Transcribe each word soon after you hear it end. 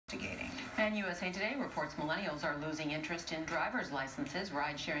And USA Today reports millennials are losing interest in driver's licenses,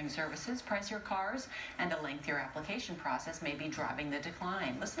 ride-sharing services, pricier cars, and a lengthier application process may be driving the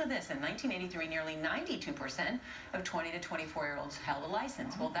decline. Listen to this. In 1983, nearly 92% of 20 to 24-year-olds held a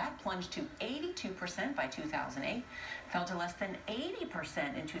license. Well, that plunged to 82% by 2008, fell to less than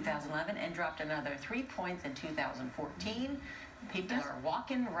 80% in 2011, and dropped another 3 points in 2014. People are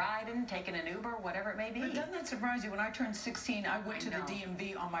walking, riding, taking an Uber, whatever it may be. But doesn't that surprise you? When I turned 16, I went to the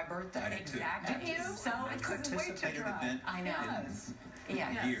DMV on my birthday. Exactly. Did you? So I couldn't wait to drive. I know. Yes.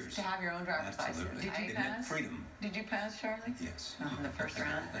 Yeah, years. To have your own driver's license. Did you pass? Freedom. Did you pass, Charlie? Yes. In the first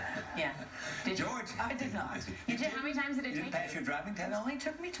round? Yeah. Did George? I did not. You did? How many times did it take you? You pass your driving test? It only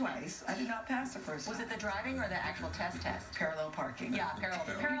took me twice. I did not pass the first time. Was it the driving or the actual test? Parallel parking. Yeah,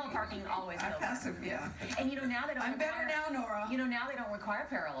 parallel parking always I goes. passed it, yeah. And now they don't I'm better now, Nora. Now they don't require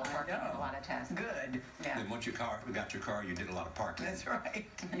parallel parking in a lot of tests. Good. Yeah. And once you got your car, you did a lot of parking. That's right.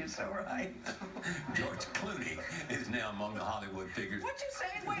 You're so right. George Clooney is now among the Hollywood figures. What you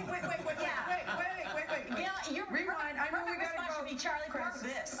saying? Wait. Yeah, you're rewind. I know we gotta go. Charlie, park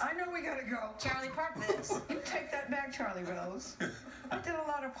this. I know we gotta go. Charlie, park this. You take that back, Charlie Rose. I did a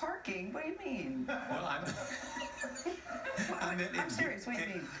lot of parking. What do you mean? Well, I'm serious. What do you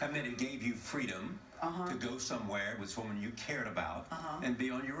mean? I meant it gave you freedom to go somewhere with someone you cared about and be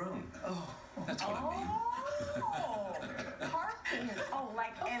on your own. Oh. That's what I mean. Oh, parking. Oh,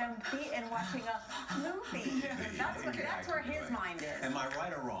 like and watching a movie. That's where his mind is. Am I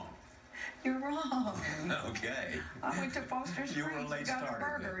right or wrong? You're wrong. Okay. I went to Foster Springs. You were a late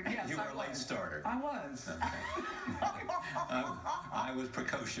starter. Yes, you were a late starter. I was. Okay. I was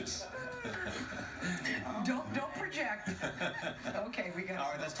precocious. Don't project. Okay, we got.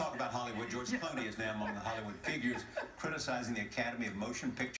 All right, let's talk about Hollywood. George Clooney is now among the Hollywood figures criticizing the Academy of Motion Picture